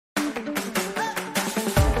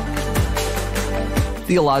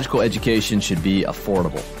Theological education should be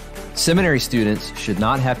affordable. Seminary students should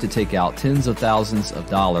not have to take out tens of thousands of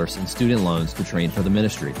dollars in student loans to train for the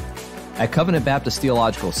ministry. At Covenant Baptist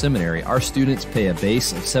Theological Seminary, our students pay a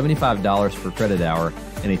base of $75 per credit hour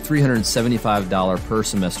and a $375 per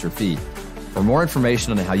semester fee. For more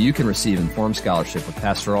information on how you can receive informed scholarship with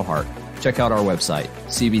pastoral heart, check out our website,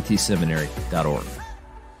 cbtseminary.org.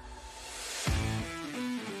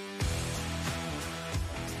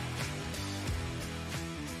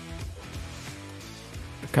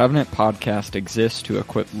 The Covenant Podcast exists to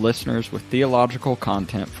equip listeners with theological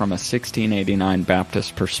content from a 1689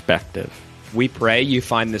 Baptist perspective. We pray you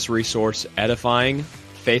find this resource edifying,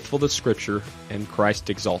 faithful to Scripture, and Christ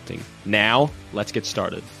exalting. Now, let's get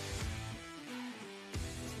started.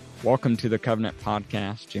 Welcome to the Covenant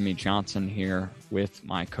Podcast. Jimmy Johnson here with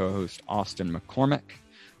my co-host Austin McCormick.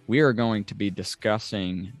 We are going to be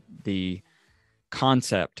discussing the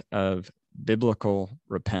concept of biblical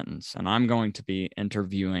repentance, and I'm going to be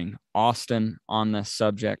interviewing Austin on this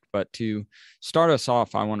subject. But to start us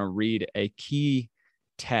off, I want to read a key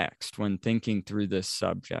text when thinking through this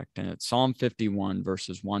subject, and it's Psalm 51,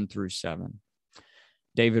 verses 1 through 7.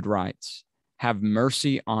 David writes, "Have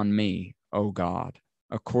mercy on me, O God,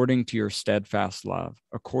 according to your steadfast love,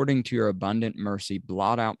 according to your abundant mercy,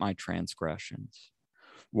 blot out my transgressions.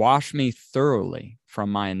 Wash me thoroughly from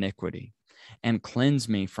my iniquity and cleanse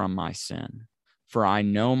me from my sin. For I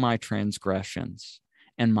know my transgressions,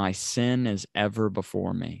 and my sin is ever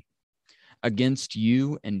before me. Against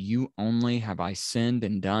you and you only have I sinned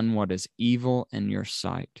and done what is evil in your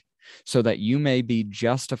sight, so that you may be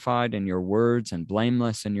justified in your words and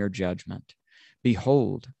blameless in your judgment.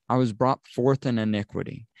 Behold, I was brought forth in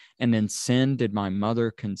iniquity, and in sin did my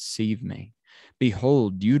mother conceive me.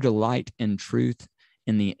 Behold, you delight in truth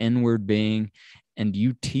in the inward being, and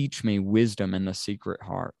you teach me wisdom in the secret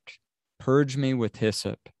heart. Purge me with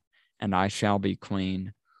hyssop, and I shall be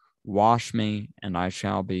clean. Wash me, and I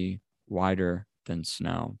shall be whiter than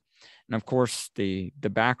snow." And of course, the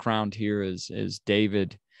background here is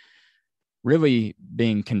David really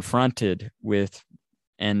being confronted with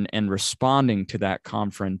and responding to that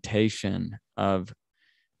confrontation of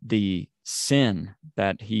the sin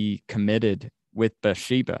that he committed with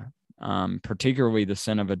Bathsheba, particularly the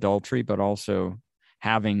sin of adultery, but also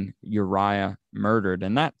having Uriah murdered.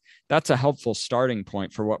 And that's a helpful starting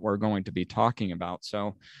point for what we're going to be talking about.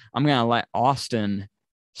 So I'm going to let Austin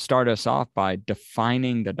start us off by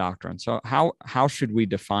defining the doctrine. So how should we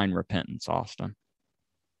define repentance, Austin?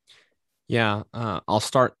 Yeah, I'll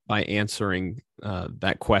start by answering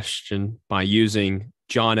that question by using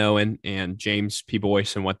John Owen and James P.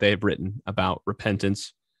 Boyce and what they've written about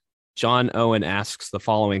repentance. John Owen asks the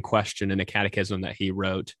following question in a catechism that he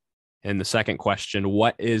wrote. And the second question,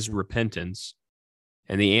 what is repentance?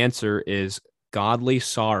 And the answer is godly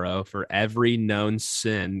sorrow for every known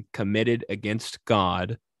sin committed against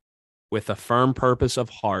God, with a firm purpose of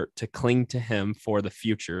heart to cling to him for the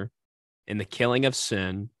future, in the killing of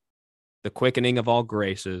sin, the quickening of all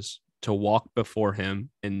graces, to walk before him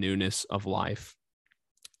in newness of life.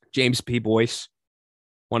 James P. Boyce,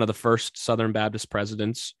 one of the first Southern Baptist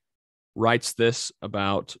presidents, writes this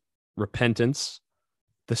about repentance.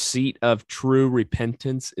 The seat of true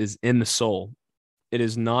repentance is in the soul. It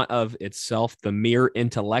is not of itself the mere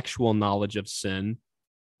intellectual knowledge of sin,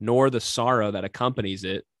 nor the sorrow that accompanies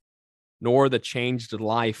it, nor the changed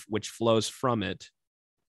life which flows from it,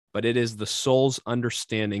 but it is the soul's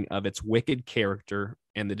understanding of its wicked character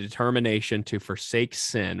and the determination to forsake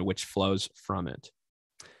sin which flows from it.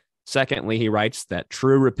 Secondly, he writes that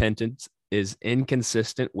true repentance is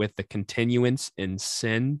inconsistent with the continuance in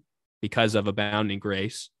sin because of abounding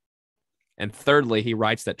grace. And thirdly, he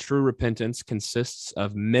writes that true repentance consists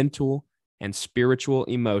of mental and spiritual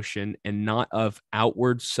emotion and not of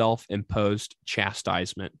outward self-imposed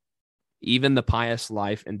chastisement. Even the pious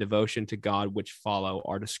life and devotion to God which follow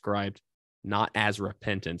are described not as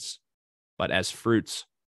repentance, but as fruits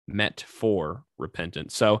meant for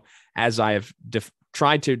repentance. So as I have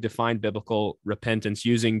tried to define biblical repentance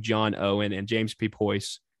using John Owen and James P.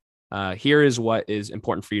 Boyce, here is what is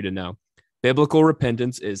important for you to know. Biblical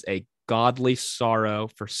repentance is a godly sorrow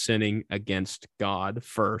for sinning against God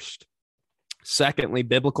first. Secondly,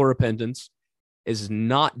 biblical repentance is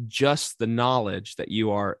not just the knowledge that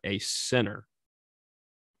you are a sinner.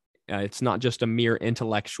 It's not just a mere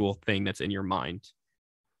intellectual thing that's in your mind.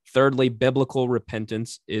 Thirdly, biblical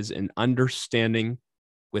repentance is an understanding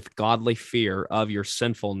with godly fear of your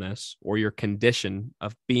sinfulness or your condition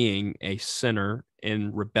of being a sinner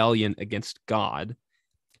in rebellion against God.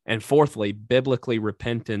 And fourthly, biblical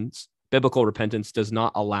repentance does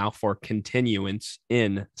not allow for continuance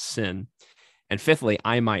in sin. And fifthly,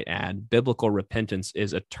 I might add, biblical repentance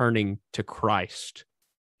is a turning to Christ,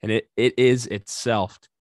 and it is itself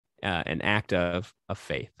an act of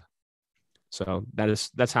faith. So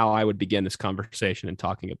that's how I would begin this conversation in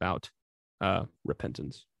talking about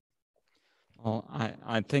repentance. Well,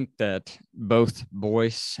 I think that both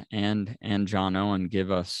Boyce and John Owen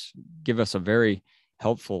give us a very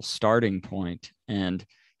helpful starting point. And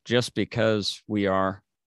just because we are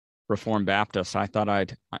Reformed Baptists, I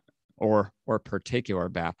thought or particular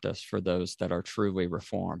Baptists for those that are truly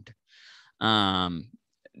Reformed.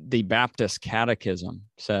 The Baptist Catechism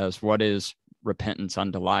says, what is repentance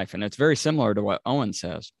unto life? And it's very similar to what Owen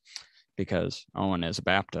says, because Owen is a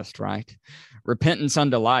Baptist, right? Repentance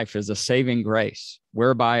unto life is a saving grace,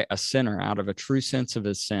 whereby a sinner, out of a true sense of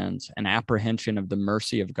his sins and apprehension of the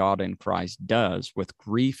mercy of God in Christ, does, with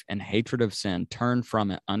grief and hatred of sin, turn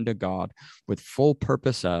from it unto God with full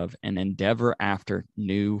purpose of and endeavor after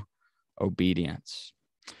new obedience.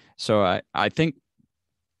 So I think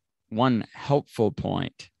one helpful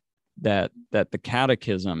point that the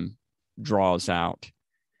Catechism draws out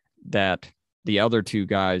that the other two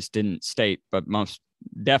guys didn't state, but most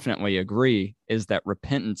definitely agree, is that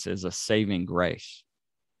repentance is a saving grace.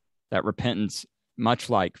 That repentance, much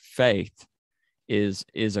like faith, is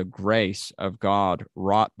a grace of God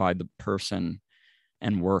wrought by the person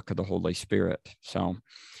and work of the Holy Spirit. So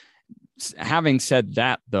having said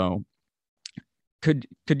that, though, could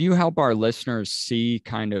you help our listeners see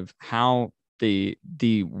kind of how the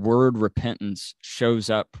word repentance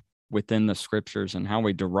shows up within the scriptures and how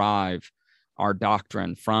we derive our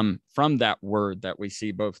doctrine from that word that we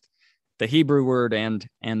see, both the Hebrew word and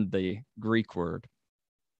the Greek word?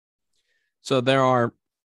 So there are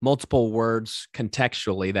multiple words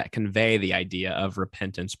contextually that convey the idea of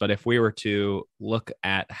repentance. But if we were to look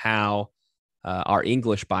at how our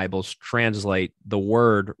English Bibles translate the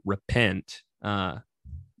word repent,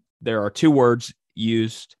 there are two words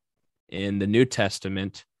used in the New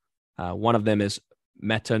Testament. One of them is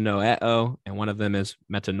metanoeo, and one of them is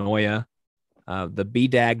metanoia. The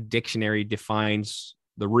BDAG dictionary defines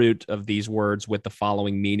the root of these words with the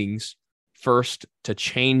following meanings. First, to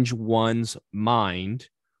change one's mind,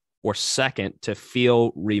 or second, to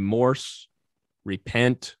feel remorse,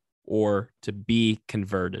 repent, or to be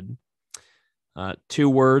converted. Two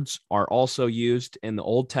words are also used in the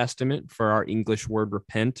Old Testament for our English word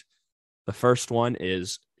repent. The first one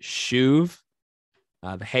is shuv.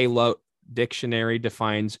 The Halo dictionary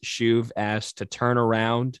defines shuv as to turn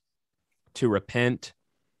around, to repent,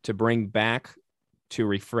 to bring back, to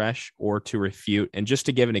refresh, or to refute. And just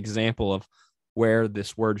to give an example of where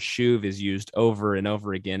this word shuv is used over and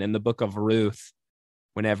over again, in the book of Ruth,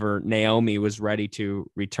 whenever Naomi was ready to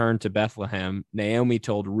return to Bethlehem, Naomi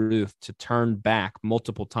told Ruth to turn back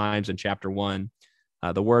multiple times in chapter 1.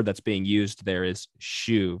 The word that's being used there is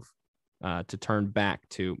shuv, to turn back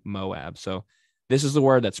to Moab. So this is the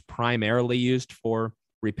word that's primarily used for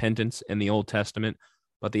repentance in the Old Testament.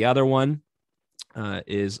 But the other one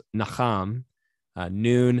is nacham,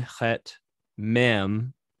 nun, chet,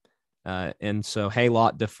 mem. And so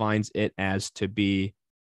Halot defines it as to be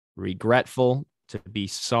regretful, to be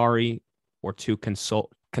sorry, or to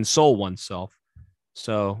console oneself.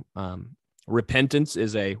 So repentance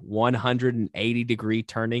is a 180-degree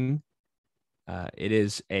turning. It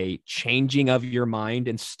is a changing of your mind.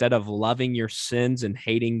 Instead of loving your sins and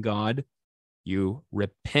hating God, you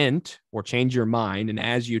repent or change your mind. And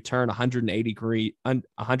as you turn 180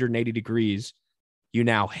 degrees, you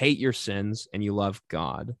now hate your sins and you love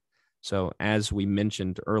God. So as we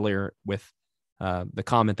mentioned earlier with the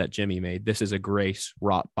comment that Jimmy made, this is a grace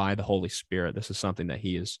wrought by the Holy Spirit. This is something that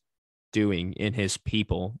he is doing in his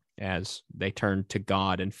people as they turn to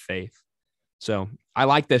God in faith. So I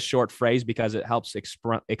like this short phrase because it helps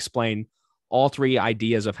explain all three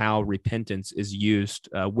ideas of how repentance is used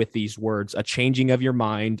with these words: a changing of your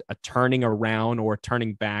mind, a turning around or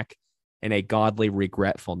turning back, and a godly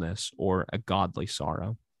regretfulness or a godly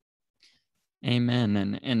sorrow.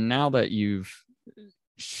 Amen. And now that you've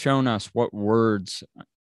shown us what words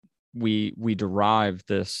we derive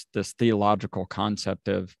this theological concept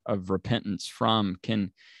of repentance from,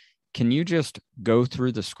 can you just go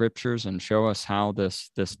through the scriptures and show us how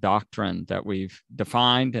this doctrine that we've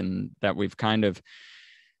defined and that we've kind of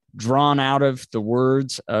drawn out of the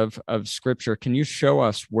words of scripture, can you show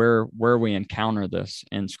us where we encounter this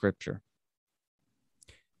in scripture?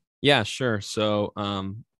 Yeah, sure. So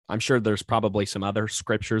I'm sure there's probably some other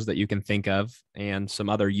scriptures that you can think of and some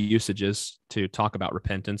other usages to talk about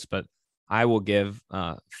repentance, but I will give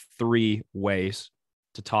three ways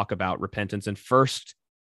to talk about repentance. And first,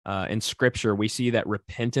 in scripture, we see that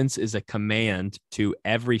repentance is a command to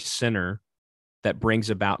every sinner that brings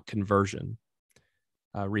about conversion.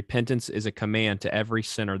 Repentance is a command to every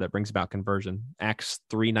sinner that brings about conversion. Acts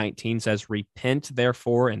 3:19 says, "Repent,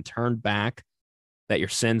 therefore, and turn back, that your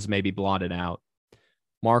sins may be blotted out."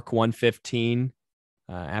 Mark 1:15,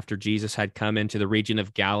 after Jesus had come into the region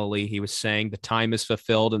of Galilee, he was saying, "The time is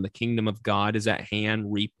fulfilled and the kingdom of God is at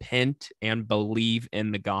hand. Repent and believe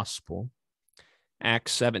in the gospel."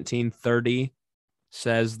 Acts 17:30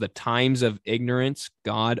 says, "The times of ignorance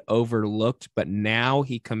God overlooked, but now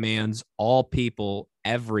he commands all people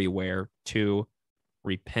everywhere to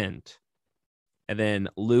repent." And then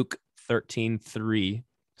Luke 13:3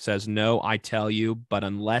 says, "No, I tell you, but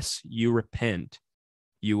unless you repent,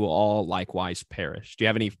 you will all likewise perish." Do you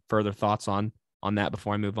have any further thoughts on that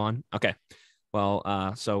before I move on? Okay.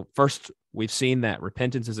 Well, so first, we've seen that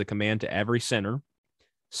repentance is a command to every sinner.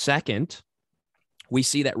 Second, we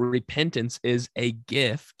see that repentance is a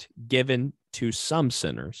gift given to some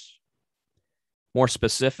sinners. More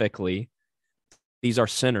specifically, these are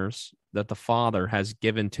sinners that the Father has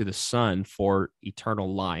given to the Son for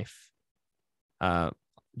eternal life.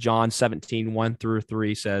 John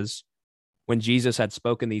 17:1-3 says, "When Jesus had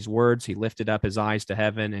spoken these words, he lifted up his eyes to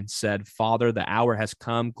heaven and said, 'Father, the hour has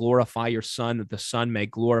come. Glorify your Son, that the Son may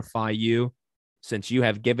glorify you, since you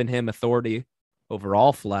have given him authority over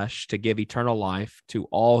all flesh to give eternal life to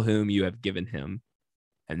all whom you have given him.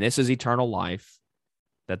 And this is eternal life,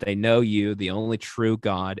 that they know you, the only true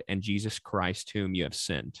God, and Jesus Christ, whom you have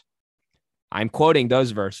sent.'" I'm quoting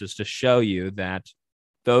those verses to show you that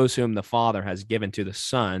those whom the Father has given to the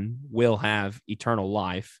Son will have eternal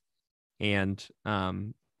life, and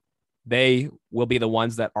they will be the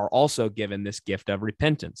ones that are also given this gift of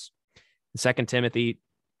repentance. In 2 Timothy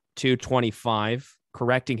 2:25,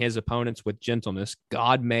 correcting his opponents with gentleness,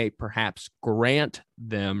 God may perhaps grant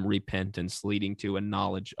them repentance, leading to a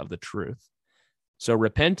knowledge of the truth. So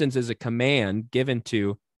repentance is a command given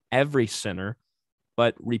to every sinner,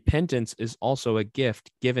 but repentance is also a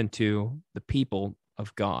gift given to the people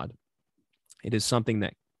of God. It is something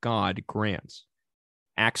that God grants.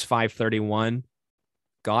 Acts 5:31,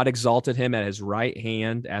 God exalted him at his right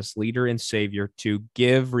hand as leader and savior to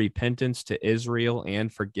give repentance to Israel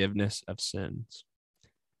and forgiveness of sins.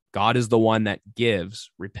 God is the one that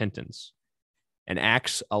gives repentance. In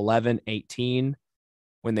Acts 11:18,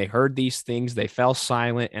 when they heard these things, they fell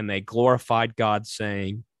silent and they glorified God,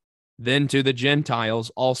 saying, "Then to the Gentiles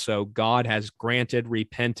also God has granted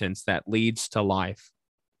repentance that leads to life."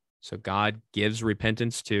 So God gives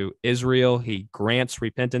repentance to Israel, he grants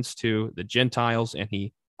repentance to the Gentiles, and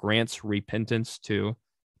he grants repentance to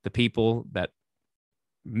the people that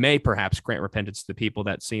may perhaps grant repentance to the people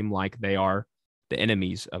that seem like they are the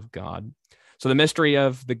enemies of God. So the mystery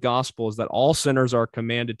of the gospel is that all sinners are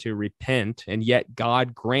commanded to repent, and yet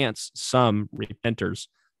God grants some sinners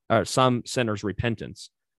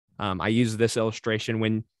repentance. I use this illustration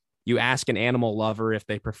when you ask an animal lover if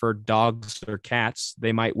they prefer dogs or cats,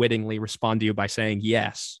 they might wittingly respond to you by saying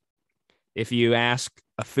yes. If you ask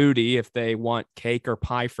a foodie if they want cake or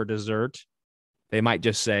pie for dessert, they might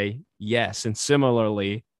just say yes. And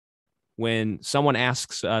similarly, when someone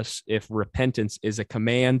asks us if repentance is a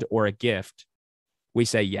command or a gift, we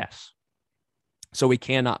say yes. So we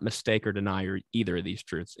cannot mistake or deny either of these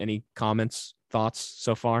truths. Any comments, thoughts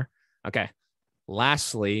so far? Okay.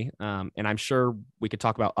 Lastly, and I'm sure we could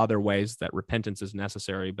talk about other ways that repentance is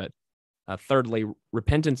necessary, but thirdly,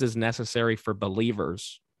 repentance is necessary for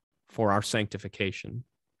believers for our sanctification.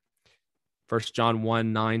 1 John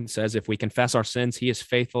 1:9 says, "If we confess our sins, he is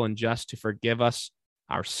faithful and just to forgive us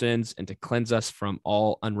our sins and to cleanse us from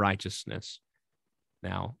all unrighteousness."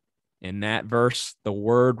 Now, in that verse, the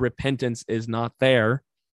word repentance is not there.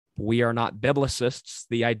 We are not biblicists.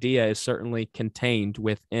 The idea is certainly contained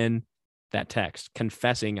within that text,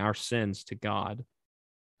 confessing our sins to God.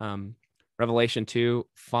 Revelation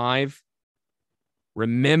 2:5,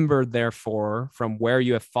 "Remember, therefore, from where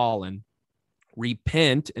you have fallen,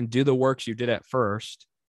 repent and do the works you did at first.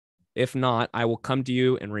 If not, I will come to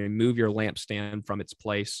you and remove your lampstand from its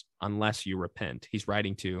place unless you repent." He's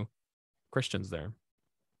writing to Christians there.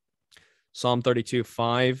 Psalm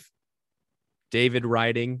 32:5, David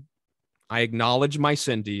writing, "I acknowledge my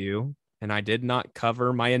sin to you, and I did not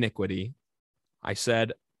cover my iniquity. I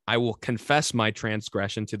said, I will confess my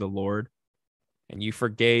transgression to the Lord, and you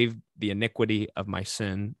forgave the iniquity of my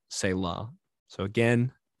sin, Selah." So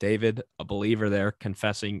again, David, a believer there,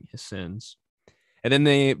 confessing his sins. And then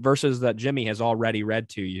the verses that Jimmy has already read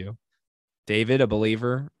to you. David, a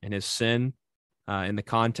believer in his sin, in the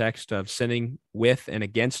context of sinning with and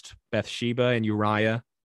against Bathsheba and Uriah,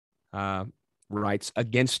 writes,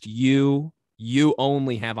 "Against you, You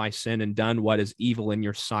only have I sinned and done what is evil in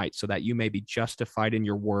your sight, so that you may be justified in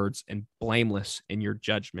your words and blameless in your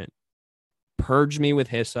judgment. Purge me with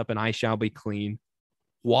hyssop, and I shall be clean.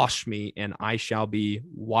 Wash me, and I shall be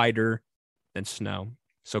whiter than snow.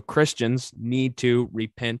 So Christians need to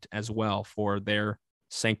repent as well for their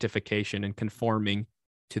sanctification and conforming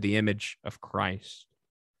to the image of Christ.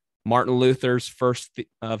 Martin Luther's first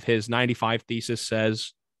of his 95 Theses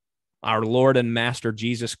says, our Lord and Master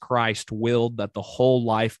Jesus Christ willed that the whole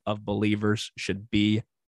life of believers should be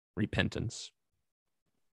repentance.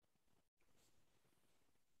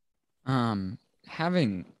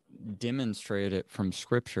 Having demonstrated it from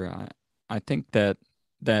Scripture, I think that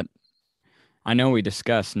I know we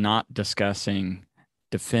discussed not discussing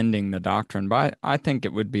defending the doctrine, but I think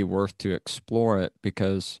it would be worth to explore it,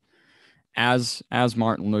 because as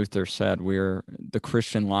Martin Luther said, the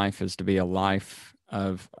Christian life is to be a life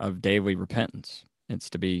of daily repentance. It's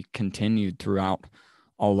to be continued throughout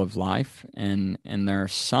all of life, and there are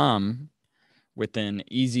some within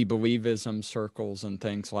easy believism circles and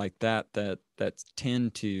things like that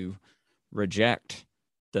tend to reject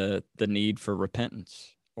the need for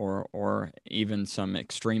repentance, or even some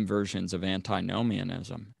extreme versions of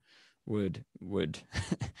antinomianism would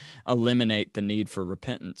eliminate the need for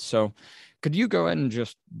repentance. So could you go ahead and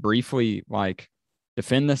just briefly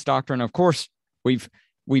defend this doctrine? Of course,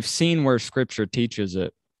 we've seen where Scripture teaches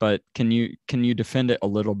it, but can you defend it a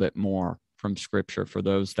little bit more from Scripture for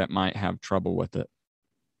those that might have trouble with it?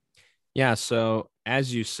 Yeah, so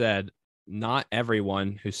as you said, not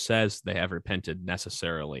everyone who says they have repented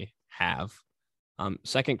necessarily have.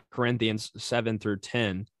 2 Corinthians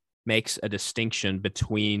 7-10 makes a distinction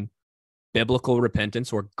between biblical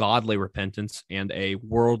repentance or godly repentance and a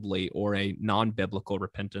worldly or a non-biblical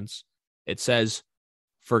repentance. It says,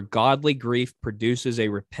 for godly grief produces a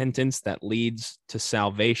repentance that leads to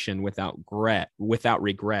salvation without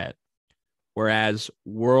regret, whereas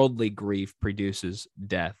worldly grief produces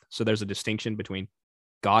death. So there's a distinction between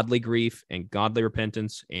godly grief and godly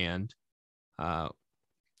repentance, and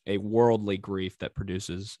a worldly grief that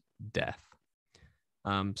produces death.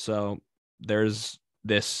 So there's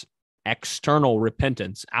this external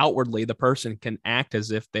repentance. Outwardly, the person can act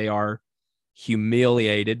as if they are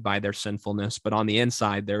humiliated by their sinfulness, but on the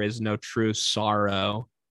inside, there is no true sorrow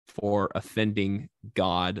for offending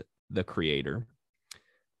God, the Creator.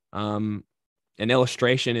 An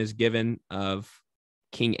illustration is given of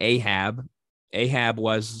King Ahab. Ahab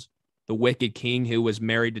was the wicked king who was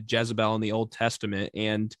married to Jezebel in the Old Testament,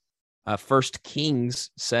 and First Kings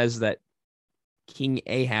says that King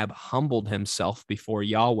Ahab humbled himself before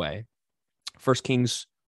Yahweh. 1 Kings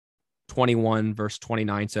 21 verse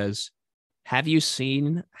 29 says, have you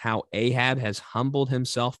seen how Ahab has humbled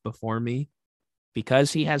himself before me?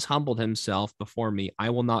 Because he has humbled himself before me, I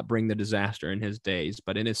will not bring the disaster in his days,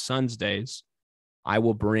 but in his son's days, I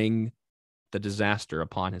will bring the disaster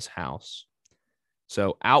upon his house.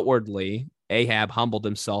 So outwardly, Ahab humbled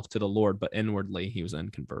himself to the Lord, but inwardly he was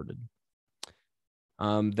unconverted.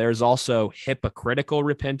 There's also hypocritical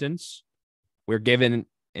repentance. We're given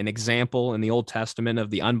an example in the Old Testament of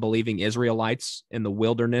the unbelieving Israelites in the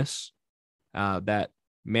wilderness that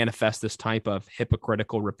manifest this type of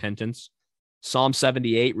hypocritical repentance. Psalm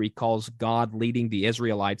 78 recalls God leading the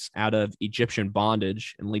Israelites out of Egyptian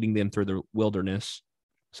bondage and leading them through the wilderness.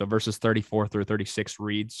 So verses 34-36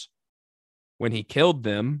 reads, when he killed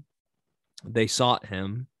them, they sought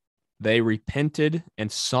him. They repented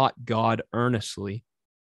and sought God earnestly.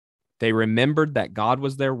 They remembered that God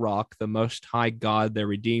was their rock, the Most High God, their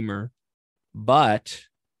Redeemer, but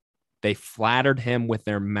they flattered him with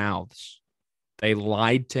their mouths. They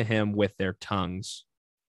lied to him with their tongues.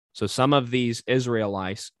 So some of these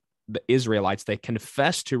Israelites, they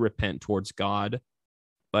confessed to repent towards God,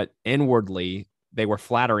 but inwardly they were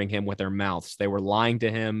flattering him with their mouths. They were lying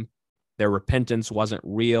to him. Their repentance wasn't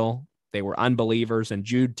real. They were unbelievers, and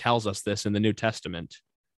Jude tells us this in the New Testament.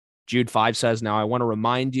 Jude 5 says, now I want to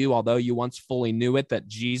remind you, although you once fully knew it, that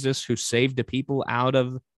Jesus, who saved the people out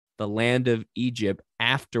of the land of Egypt,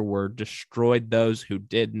 afterward destroyed those who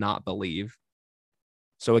did not believe.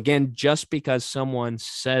 So again, just because someone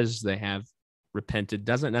says they have repented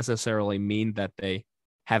doesn't necessarily mean that they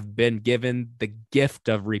have been given the gift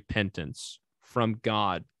of repentance from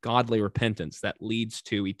God, godly repentance that leads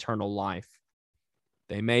to eternal life.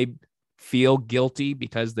 They may feel guilty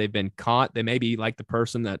because they've been caught. They may be like the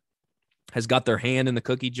person that has got their hand in the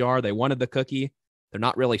cookie jar. They wanted the cookie. They're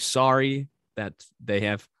not really sorry that they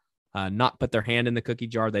have not put their hand in the cookie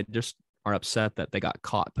jar. They just are upset that they got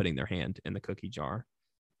caught putting their hand in the cookie jar.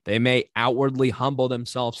 They may outwardly humble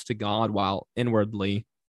themselves to God while inwardly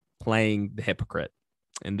playing the hypocrite.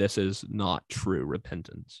 and this is not true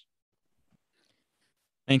repentance.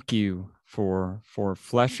 Thank you for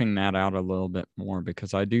fleshing that out a little bit more,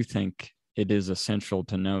 because I do think it is essential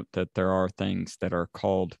to note that there are things that are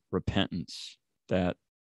called repentance that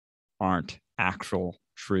aren't actual,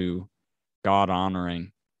 true,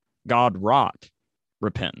 God-honoring, God-wrought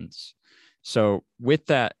repentance. So with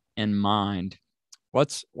that in mind,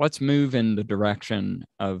 let's move in the direction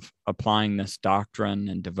of applying this doctrine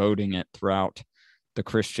and devoting it throughout the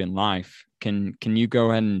Christian life. Can you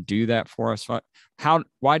go ahead and do that for us?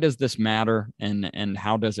 Why does this matter, and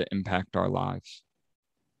how does it impact our lives?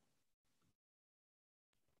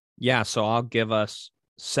 Yeah, so I'll give us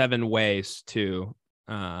 7 ways to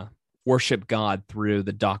worship God through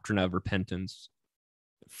the doctrine of repentance.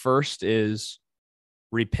 First is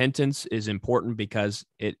repentance is important because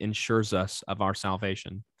it ensures us of our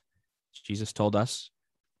salvation. Jesus told us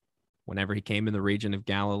whenever he came in the region of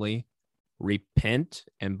Galilee, repent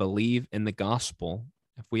and believe in the gospel.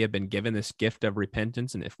 If we have been given this gift of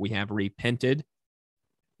repentance, and if we have repented,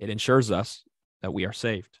 it ensures us that we are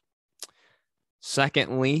saved.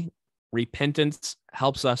 Secondly, repentance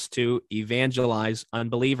helps us to evangelize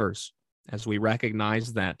unbelievers, as we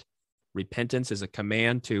recognize that repentance is a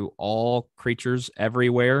command to all creatures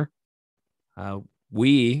everywhere.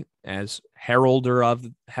 We, as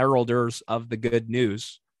heralders of the good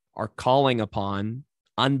news, are calling upon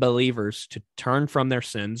unbelievers to turn from their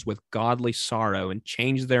sins with godly sorrow and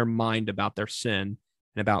change their mind about their sin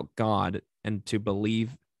and about God, and to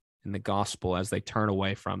believe in the gospel as they turn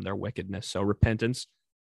away from their wickedness. So repentance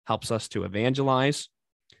helps us to evangelize.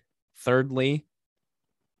 Thirdly,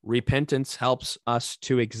 repentance helps us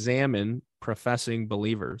to examine professing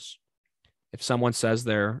believers. If someone says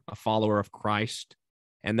they're a follower of Christ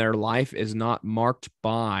and their life is not marked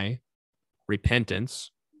by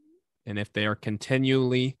repentance, and if they are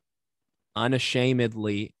continually,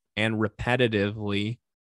 unashamedly, and repetitively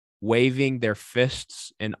waving their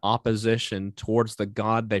fists in opposition towards the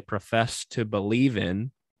God they profess to believe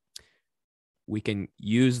in, we can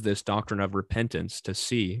use this doctrine of repentance to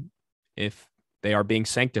see if they are being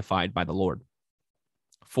sanctified by the Lord.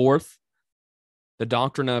 Fourth, the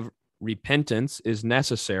doctrine of repentance is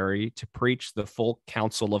necessary to preach the full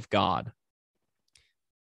counsel of God.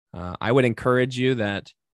 I would encourage you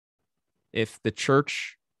that if the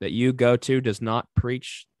church that you go to does not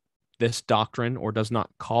preach this doctrine or does not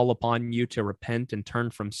call upon you to repent and turn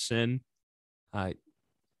from sin,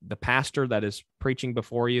 the pastor that is preaching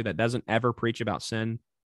before you that doesn't ever preach about sin,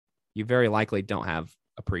 you very likely don't have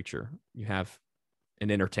a preacher. You have an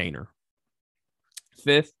entertainer.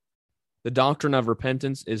 Fifth, the doctrine of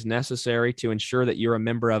repentance is necessary to ensure that you're a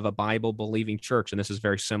member of a Bible-believing church, and this is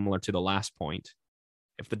very similar to the last point.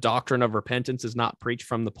 If the doctrine of repentance is not preached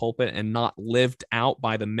from the pulpit and not lived out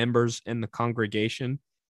by the members in the congregation,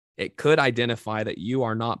 it could identify that you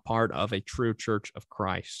are not part of a true church of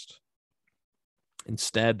Christ.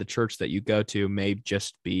 Instead, the church that you go to may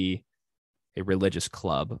just be a religious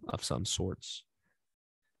club of some sorts.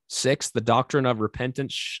 Sixth, the doctrine of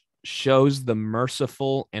repentance shows the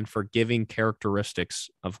merciful and forgiving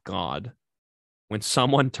characteristics of God. When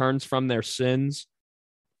someone turns from their sins,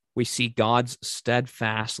 we see God's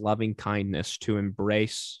steadfast loving kindness to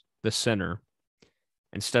embrace the sinner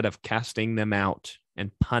instead of casting them out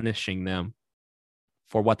and punishing them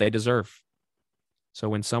for what they deserve. So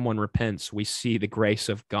when someone repents, we see the grace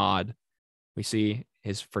of God. We see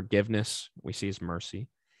his forgiveness. We see his mercy.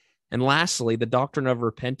 And lastly, the doctrine of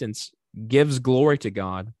repentance gives glory to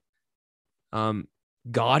God.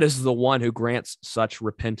 God is the one who grants such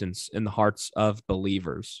repentance in the hearts of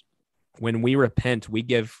believers. When we repent, we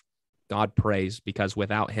give God praise, because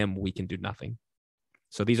without him, we can do nothing.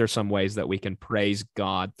 So these are some ways that we can praise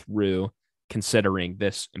God through considering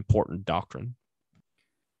this important doctrine.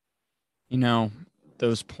 You know,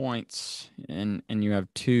 those points, and you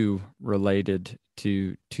have 2 related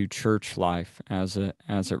to church life as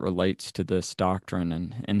it relates to this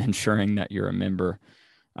doctrine and ensuring that you're a member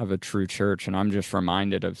of a true church. And I'm just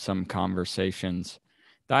reminded of some conversations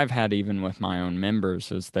that I've had even with my own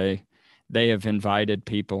members, as they have invited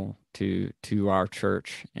people to our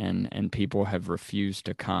church, and people have refused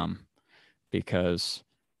to come because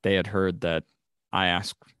they had heard that I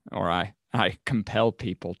ask, or I compel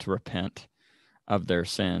people to repent of their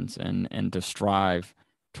sins and to strive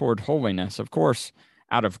toward holiness, of course,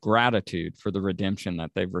 out of gratitude for the redemption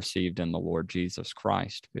that they've received in the Lord Jesus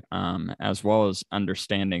Christ, as well as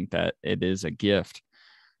understanding that it is a gift.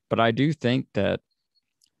 But I do think that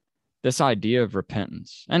this idea of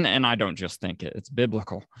repentance, and I don't just think it, it's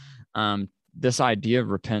biblical. This idea of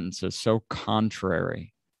repentance is so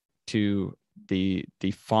contrary to the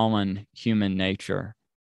fallen human nature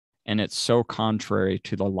And it's so contrary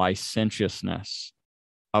to the licentiousness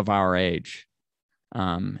of our age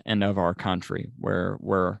and of our country,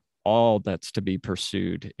 where all that's to be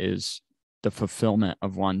pursued is the fulfillment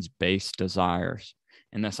of one's base desires.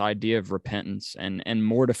 And this idea of repentance and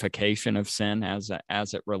mortification of sin as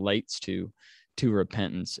it relates to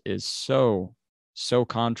repentance is so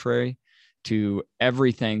contrary to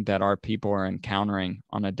everything that our people are encountering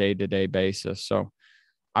on a day-to-day basis. So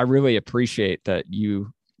I really appreciate that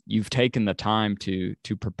you've taken the time to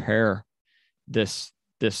prepare this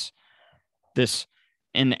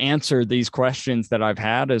and answer these questions that I've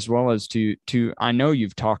had, as well as to I know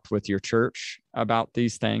you've talked with your church about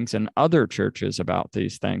these things and other churches about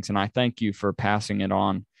these things. And I thank you for passing it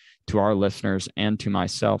on to our listeners and to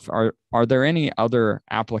myself. Are there any other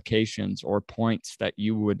applications or points that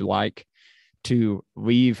you would like to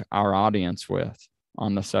leave our audience with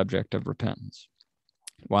on the subject of repentance?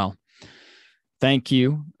 Well, thank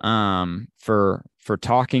you for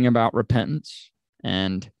talking about repentance,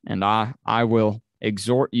 and I will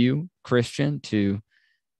exhort you, Christian, to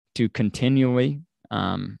continually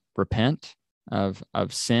repent of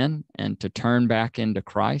sin and to turn back into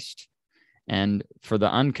Christ. And for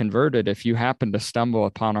the unconverted, if you happen to stumble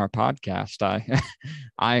upon our podcast,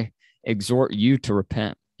 I exhort you to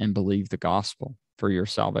repent and believe the gospel for your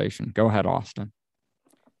salvation. Go ahead, Austin.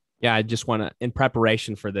 Yeah, I just want to, in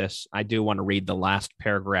preparation for this, I do want to read the last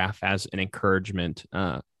paragraph as an encouragement.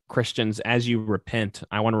 Christians, as you repent,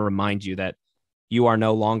 I want to remind you that you are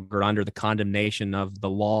no longer under the condemnation of the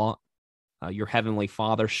law. Your heavenly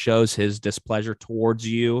Father shows his displeasure towards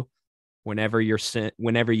you whenever you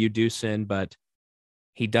do sin, but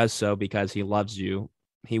he does so because he loves you.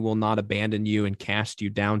 He will not abandon you and cast you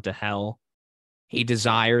down to hell. He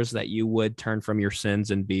desires that you would turn from your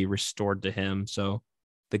sins and be restored to him. So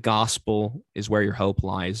the gospel is where your hope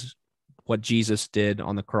lies. What Jesus did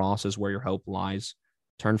on the cross is where your hope lies.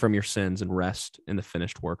 Turn from your sins and rest in the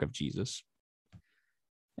finished work of Jesus.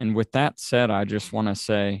 And with that said, I just want to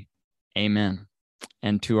say amen.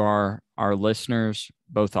 And to our listeners,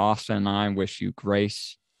 both Austin and I wish you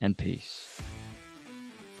grace and peace.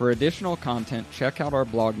 For additional content, check out our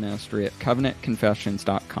blog ministry at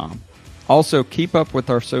covenantconfessions.com. Also, keep up with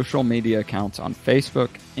our social media accounts on Facebook,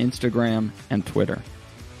 Instagram, and Twitter.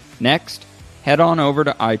 Next, head on over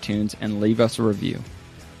to iTunes and leave us a review.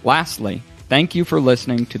 Lastly, thank you for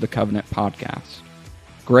listening to the Covenant Podcast.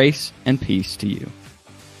 Grace and peace to you.